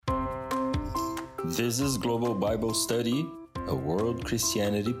This is Global Bible Study, a World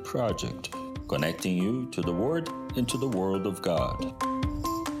Christianity project, connecting you to the Word and to the world of God.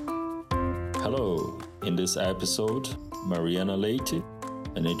 Hello, in this episode, Mariana Leite,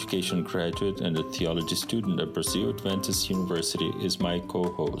 an education graduate and a theology student at Brazil Adventist University, is my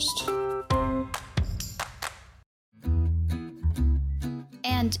co-host.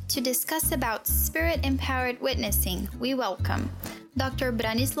 And to discuss about Spirit-empowered witnessing, we welcome Dr.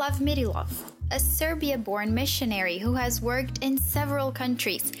 Branislav Mirilov, a Serbia-born missionary who has worked in several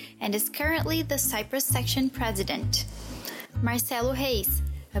countries and is currently the Cyprus section president. Marcelo Reis,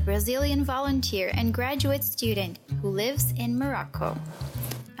 a Brazilian volunteer and graduate student who lives in Morocco.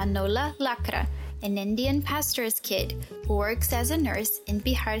 Anola Lakra, an Indian pastor's kid who works as a nurse in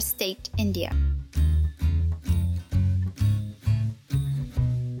Bihar State, India.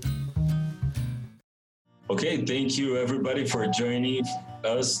 Okay, thank you everybody for joining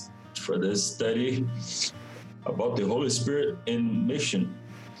us for this study about the Holy Spirit in mission.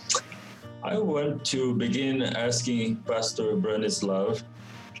 I want to begin asking Pastor Branislav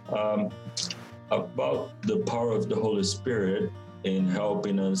about the power of the Holy Spirit in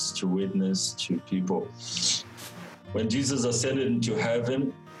helping us to witness to people. When Jesus ascended into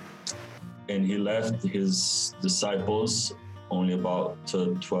heaven and he left his disciples, only about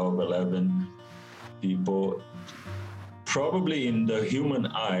 12, 11 people, probably in the human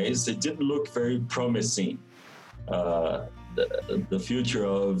eyes, it didn't look very promising, the future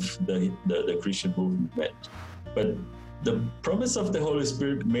of the Christian movement. But the promise of the Holy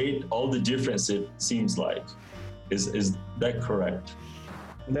Spirit made all the difference, it seems like. Is that correct?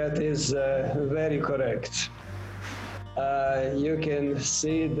 That is very correct. You can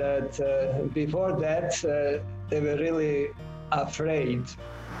see that before that, they were really afraid.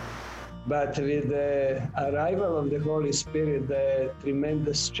 But with the arrival of the Holy Spirit, the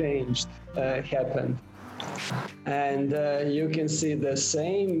tremendous change happened. And you can see the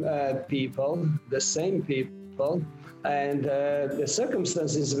same people, and the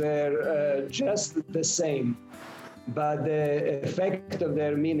circumstances were just the same. But the effect of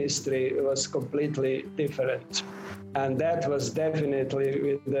their ministry was completely different. And that was definitely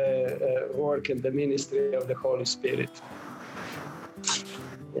with the work and the ministry of the Holy Spirit.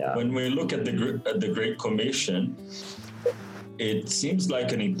 Yeah. When we look at the Great Commission, it seems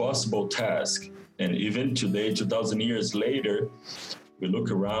like an impossible task. And even today, 2,000 years later, we look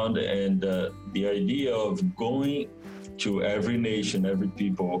around and the idea of going to every nation, every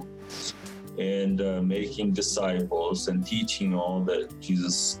people, and making disciples and teaching all that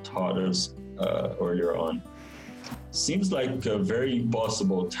Jesus taught us earlier on seems like a very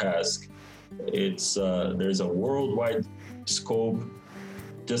impossible task. It's there's a worldwide scope.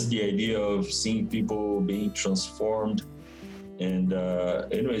 Just the idea of seeing people being transformed and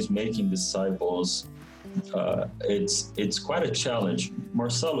anyways making disciples, it's quite a challenge.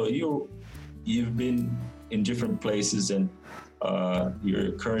 Marcelo, you've been in different places and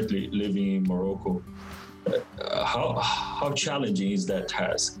you're currently living in Morocco. How challenging is that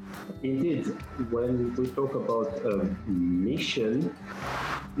task? Indeed, when we talk about mission,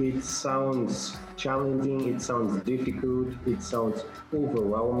 it sounds challenging, it sounds difficult, it sounds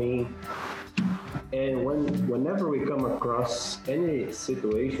overwhelming. And whenever we come across any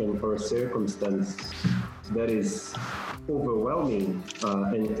situation or circumstance that is overwhelming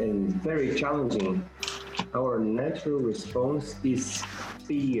and very challenging, our natural response is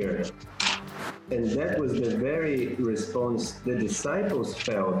fear. And that was the very response the disciples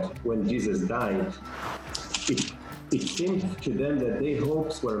felt when Jesus died. It seemed to them that their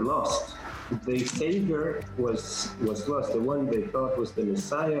hopes were lost. The Savior was lost. The one they thought was the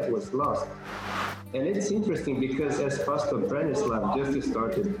Messiah was lost. And it's interesting because as Pastor Branislav just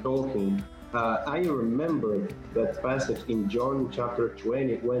started talking, I remember that passage in John chapter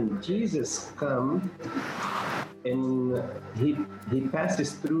 20 when Jesus comes and he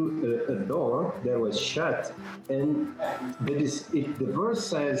passes through a door that was shut, and the verse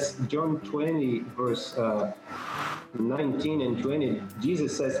says, John 20 verse 19 and 20,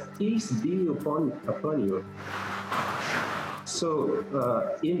 Jesus says, "Peace be upon you." So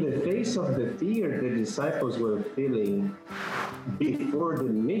in the face of the fear the disciples were feeling before the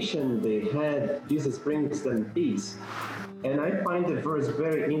mission they had, Jesus brings them peace. And I find the verse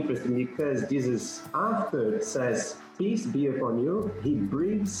very interesting because Jesus after says, "Peace be upon you," he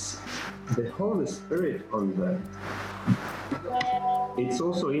breathes the Holy Spirit on them. It's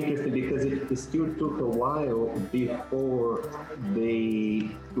also interesting because it still took a while before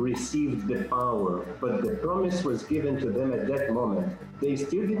they received the power, but the promise was given to them at that moment. They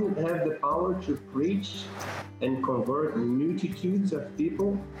still didn't have the power to preach and convert multitudes of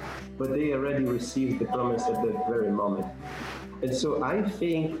people, but they already received the promise at that very moment. And so I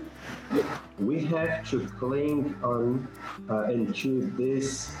think we have to cling on and to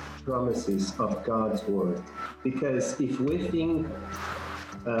these promises of God's word. Because if we think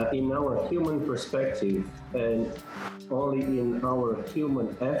in our human perspective and only in our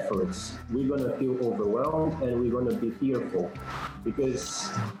human efforts, we're going to feel overwhelmed and we're going to be fearful because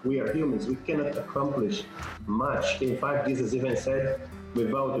we are humans. We cannot accomplish much. In fact, Jesus even said,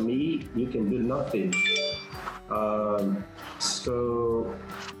 without me, you can do nothing. So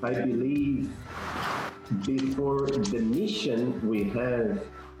I believe before the mission we have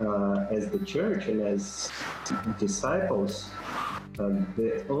as the church and as disciples,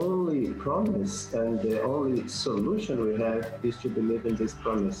 the only promise and the only solution we have is to believe in this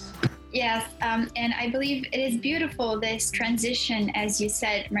promise. Yes, and I believe it is beautiful, this transition, as you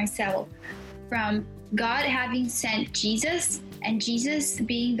said, Marcelo, from God having sent Jesus and Jesus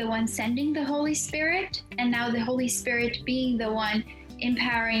being the one sending the Holy Spirit, and now the Holy Spirit being the one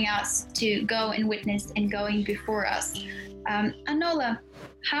empowering us to go and witness and going before us. Anola,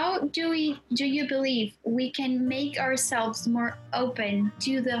 how do you believe we can make ourselves more open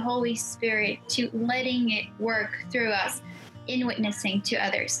to the Holy Spirit, to letting it work through us in witnessing to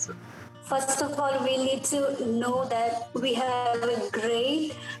others? First of all, we need to know that we have a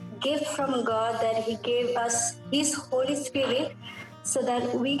great gift from God, that He gave us His Holy Spirit so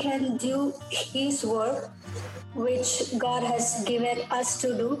that we can do His work, which God has given us to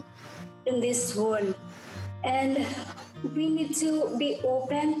do in this world. And we need to be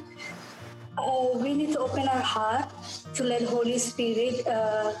open. We need to open our heart to let Holy Spirit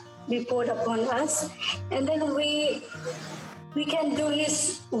be poured upon us, and then we can do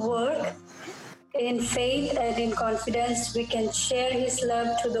His work in faith and in confidence. We can share His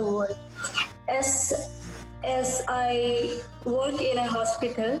love to the world. As I work in a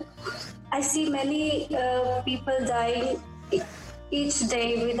hospital, I see many people dying each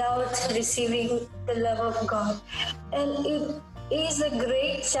day without receiving the love of God. And it is a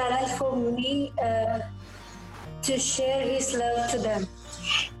great challenge for me to share His love to them.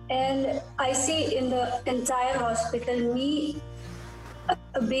 And I see in the entire hospital me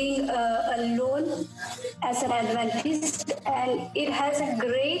being alone as an Adventist, and it has a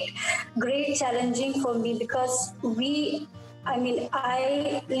great challenging for me because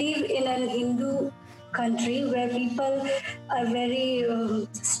I live in a Hindu country where people are very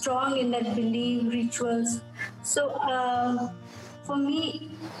strong in their belief rituals. So for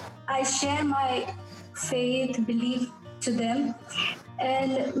me, I share my faith belief to them,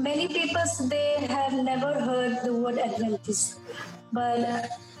 and many people, they have never heard the word Adventist, but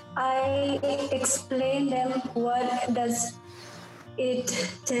I explain them what does it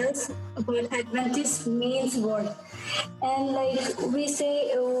tells about Adventist means what. And like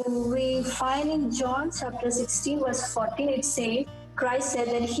we find in John chapter 16 verse 14, it says, Christ said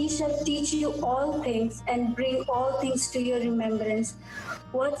that He shall teach you all things and bring all things to your remembrance,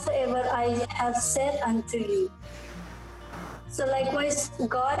 whatsoever I have said unto you. So likewise,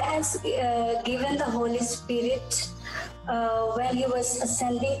 God has given the Holy Spirit when He was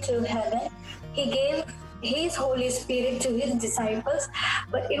ascending to heaven. He gave His Holy Spirit to His disciples,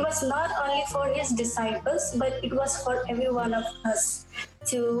 but it was not only for His disciples, but it was for every one of us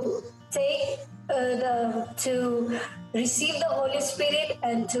to take to receive the Holy Spirit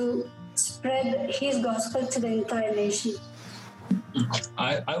and to spread His gospel to the entire nation.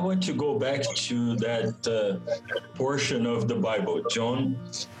 I want to go back to that portion of the Bible, John,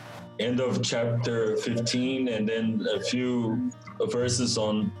 end of chapter 15, and then a few verses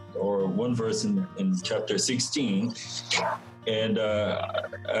one verse in chapter 16, and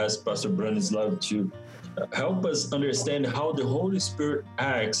ask Pastor Branislav to help us understand how the Holy Spirit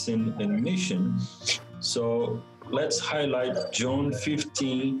acts in mission. So let's highlight John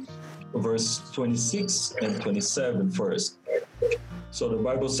 15, verse 26 and 27 first. So the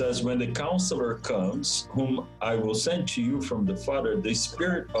Bible says, when the Counselor comes, whom I will send to you from the Father, the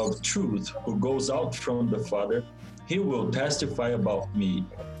Spirit of truth who goes out from the Father, He will testify about me.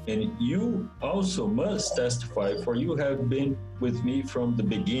 And you also must testify, for you have been with me from the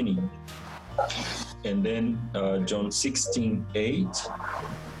beginning. And then John 16:8,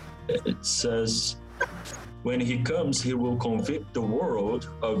 it says, when He comes, He will convict the world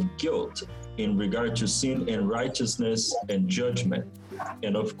of guilt in regard to sin and righteousness and judgment.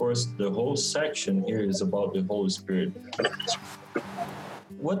 And of course, the whole section here is about the Holy Spirit.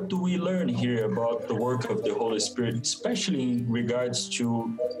 What do we learn here about the work of the Holy Spirit, especially in regards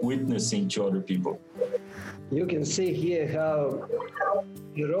to witnessing to other people? You can see here how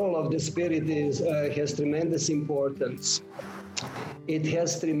the role of the Spirit has tremendous importance. It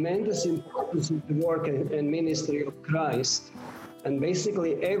has tremendous importance in the work and ministry of Christ. And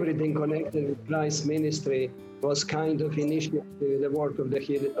basically everything connected with Christ's ministry was kind of initiated the work of the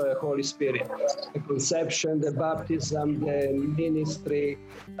Holy Spirit. The conception, the baptism, the ministry,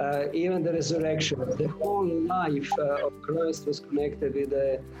 even the resurrection. The whole life of Christ was connected with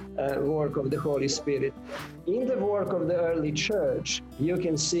the work of the Holy Spirit. In the work of the early church, you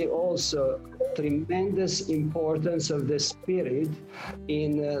can see also tremendous importance of the Spirit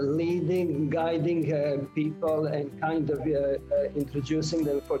in leading, guiding people and kind of introducing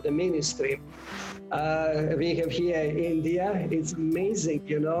them for the ministry. We have here India. It's amazing,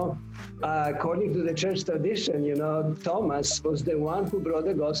 according to the church tradition, Thomas was the one who brought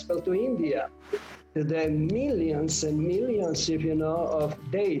the gospel to India. The millions and millions,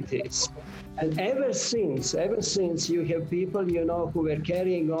 of deities. And ever since you have people, who were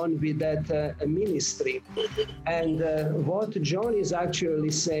carrying on with that ministry. And what John is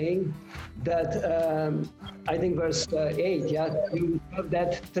actually saying, that I think verse 8, you have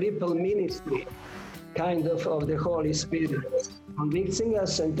that triple ministry, kind of the Holy Spirit, convicting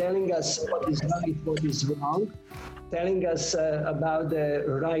us and telling us what is right, what is wrong, telling us about the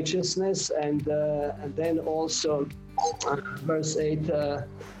righteousness, and then also verse 8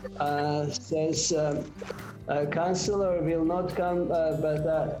 says, Counselor will not come,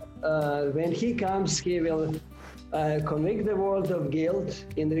 but when he comes, he will convict the world of guilt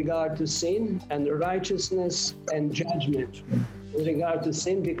in regard to sin and righteousness and judgment. In regard to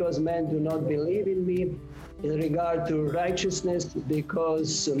sin, because men do not believe in me. In regard to righteousness,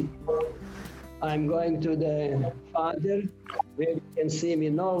 because I'm going to the Father, where you can see me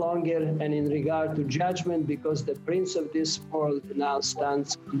no longer. And in regard to judgment, because the prince of this world now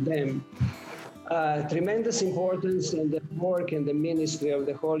stands condemned. Tremendous importance in the work and the ministry of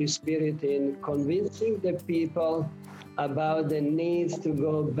the Holy Spirit in convincing the people about the need to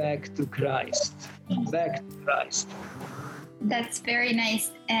go back to Christ. Back to Christ. That's very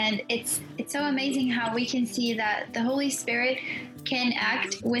nice. And it's so amazing how we can see that the Holy Spirit can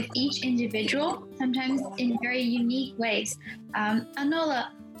act with each individual, sometimes in very unique ways.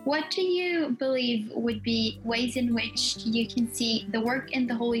 Anola, what do you believe would be ways in which you can see the work in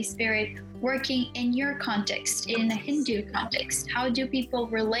the Holy Spirit working in your context, in a Hindu context? How do people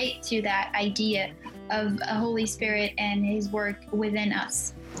relate to that idea of a Holy Spirit and his work within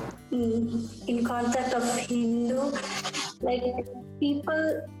us? In context of Hindu, like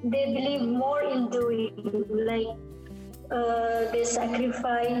people, they believe more in doing, like they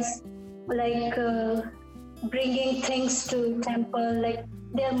sacrifice, like bringing things to temple, like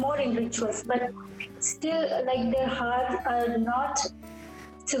they're more in rituals, but still like their hearts are not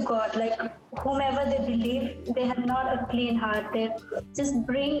to God. Like whomever they believe, they have not a clean heart. They just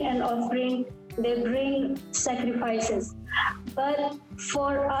bring an offering, they bring sacrifices. But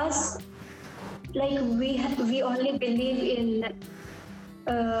for us, like we only believe in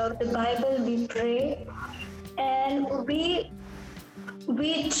the Bible, we pray, and we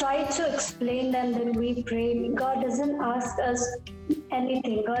try to explain them that we pray. God doesn't ask us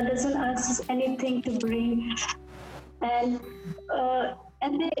anything. God doesn't ask us anything to bring. And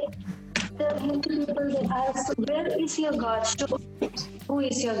the Hindu people, they ask, where is your God? Who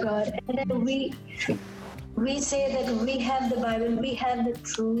is your God? And then we say that we have the Bible, we have the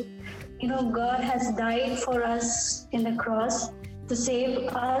truth. God has died for us in the cross to save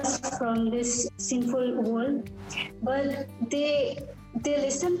us from this sinful world. But they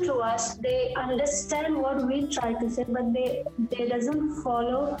listen to us, they understand what we try to say, but they doesn't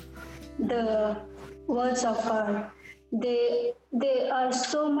follow the words of God. They are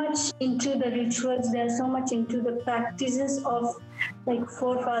so much into the rituals, they are so much into the practices of like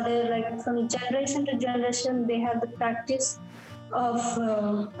forefather, like from generation to generation, they have the practice of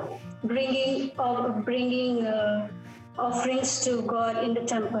bringing offerings to God in the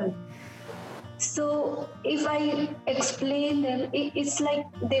temple. So if I explain them, it's like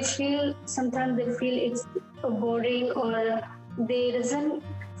sometimes they feel it's boring, or they doesn't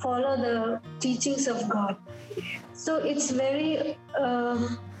follow the teachings of God. So it's very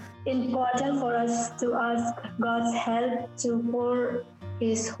important for us to ask God's help to pour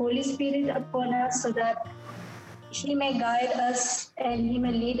His Holy Spirit upon us, so that He may guide us and He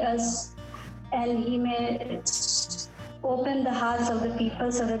may lead us, and He may open the hearts of the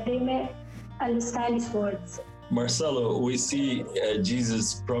people so that they may understand His words. Marcelo, we see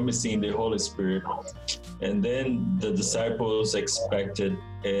Jesus promising the Holy Spirit, and then the disciples expected,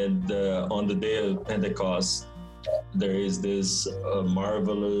 and on the day of Pentecost, there is this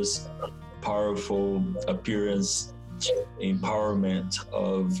marvelous, powerful appearance empowerment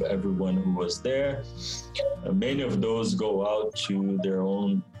of everyone who was there. Many of those go out to their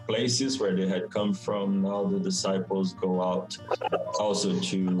own places where they had come from. Now the disciples go out also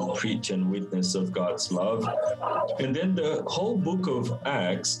to preach and witness of God's love. And then the whole book of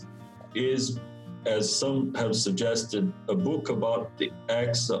Acts is, as some have suggested, a book about the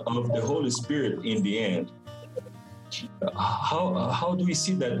acts of the Holy Spirit in the end. How do we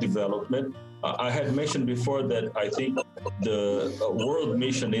see that development? I had mentioned before that I think the world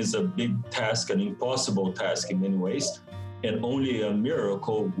mission is a big task, an impossible task in many ways, and only a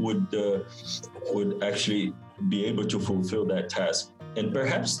miracle would actually be able to fulfill that task. And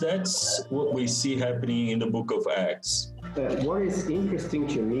perhaps that's what we see happening in the book of Acts. What is interesting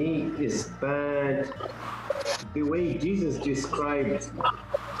to me is that the way Jesus described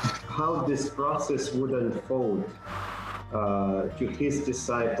how this process would unfold to his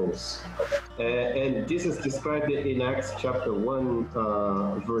disciples. And Jesus described it in Acts chapter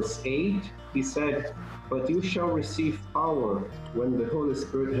 1, verse 8. He said, "But you shall receive power when the Holy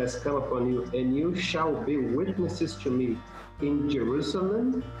Spirit has come upon you, and you shall be witnesses to me in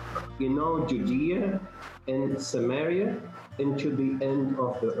Jerusalem, in all Judea and Samaria, and to the end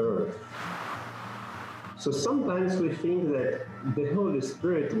of the earth." So sometimes we think that the Holy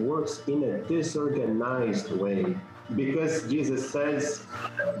Spirit works in a disorganized way, because Jesus says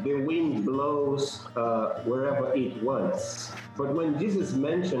the wind blows wherever it wants. But when Jesus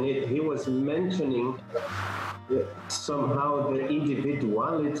mentioned it, he was mentioning somehow the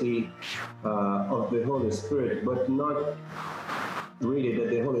individuality of the Holy Spirit, but not really that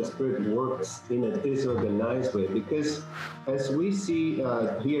the Holy Spirit works in a disorganized way. Because as we see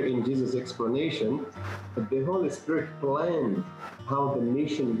here in Jesus' explanation, the Holy Spirit planned how the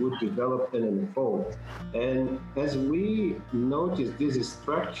mission would develop and unfold. And as we notice this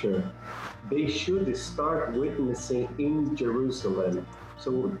structure, they should start witnessing in Jerusalem.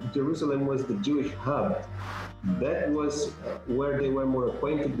 So Jerusalem was the Jewish hub. That was where they were more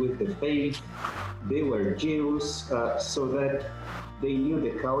acquainted with the faith. They were Jews, so that they knew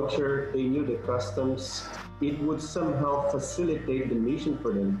the culture, they knew the customs. It would somehow facilitate the mission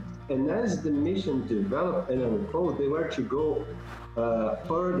for them. And as the mission developed and unfolded, they were to go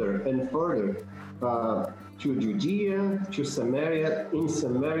further and further to Judea, to Samaria. In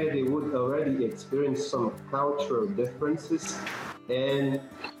Samaria, they would already experience some cultural differences, and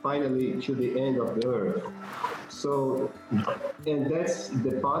finally to the end of the earth. So, and that's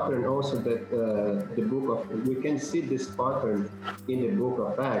the pattern also that we can see this pattern in the book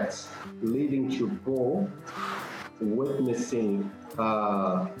of Acts, leading to Paul witnessing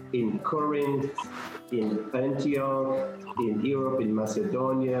in Corinth, in Antioch, in Europe, in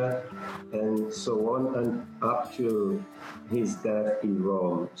Macedonia, and so on, and up to his death in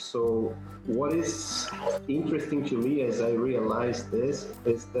Rome. So what is interesting to me as I realize this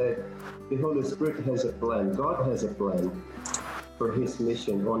is that the Holy Spirit has a plan. God has a plan for his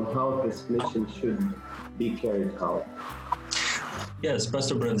mission, on how this mission should be carried out. Yes,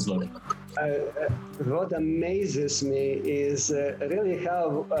 Pastor Branislav. What amazes me is really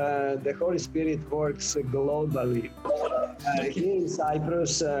how the Holy Spirit works globally. Here in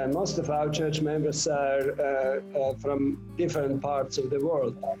Cyprus, most of our church members are from different parts of the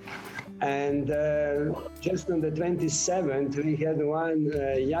world. And just on the 27th, we had one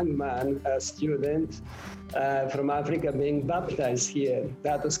young man, a student from Africa, being baptized here.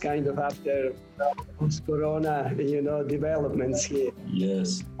 That was kind of after post-corona, developments here.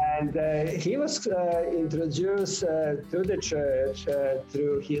 Yes. And he was introduced to the church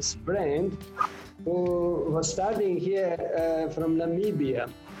through his friend, who was studying here from Namibia.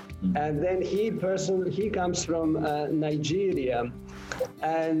 And then he comes from Nigeria.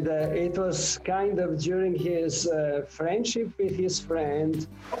 And it was kind of during his friendship with his friend,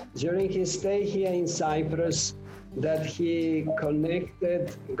 during his stay here in Cyprus, that he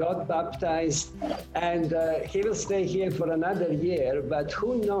connected, got baptized, and he will stay here for another year, but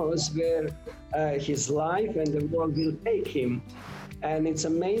who knows where his life and the world will take him. And it's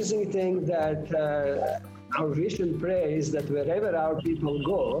amazing thing that our vision prays that wherever our people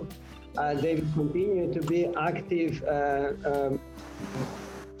go, they will continue to be active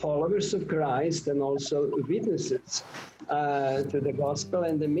followers of Christ and also witnesses to the gospel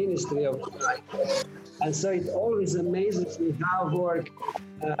and the ministry of Christ. And so it always amazes me how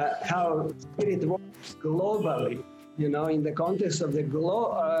Spirit works globally, in the context of the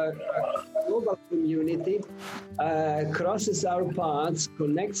global community, crosses our paths,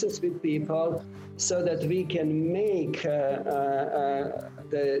 connects us with people so that we can make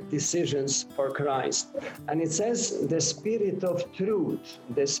the decisions for Christ. And it says the Spirit of truth.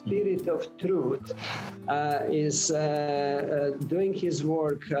 The Spirit of truth is doing his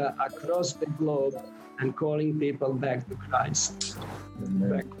work across the globe and calling people back to Christ,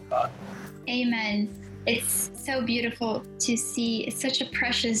 back to God. Amen. It's so beautiful to see. It's such a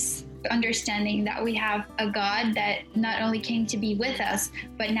precious understanding that we have a God that not only came to be with us,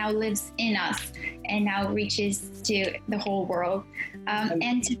 but now lives in us and now reaches to the whole world.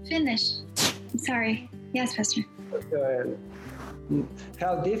 And to finish, sorry. Yes, Pastor.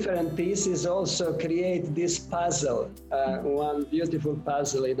 How different pieces also create this puzzle, one beautiful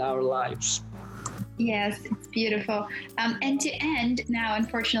puzzle in our lives. Yes, it's beautiful. And to end now,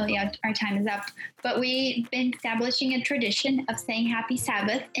 unfortunately, our time is up, but we've been establishing a tradition of saying Happy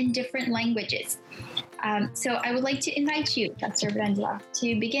Sabbath in different languages. So I would like to invite you, Pastor Branislav,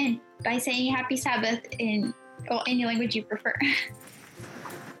 to begin by saying Happy Sabbath in any language you prefer.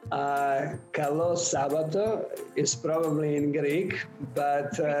 Καλό Sabato is probably in Greek,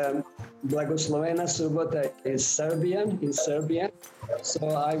 but Blagoslovena Subota is Serbian, in Serbian. So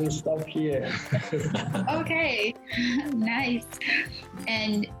I will stop here. Okay, nice.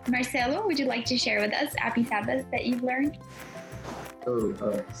 And Marcelo, would you like to share with us Happy Sabbath that you've learned? So,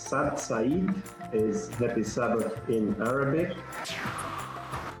 Sad Said is Happy Sabbath in Arabic,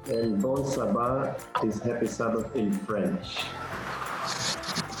 and Bon Sabbath is Happy Sabbath in French.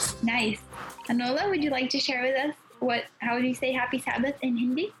 Nice. Anola, would you like to share with us how do you say Happy Sabbath in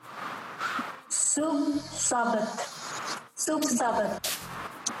Hindi? Subh Sabbath. Subh Sabbath.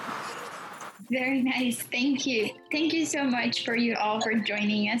 Very nice. Thank you. Thank you so much for you all for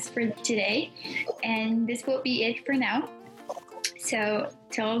joining us for today. And this will be it for now. So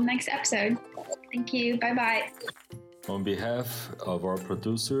till next episode. Thank you. Bye-bye. On behalf of our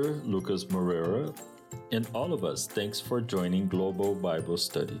producer, Lucas Moreira, and all of us, thanks for joining Global Bible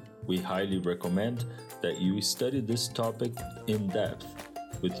Study. We highly recommend that you study this topic in depth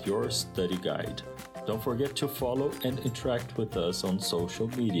with your study guide. Don't forget to follow and interact with us on social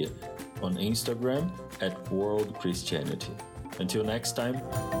media, on Instagram @World Christianity. Until next time,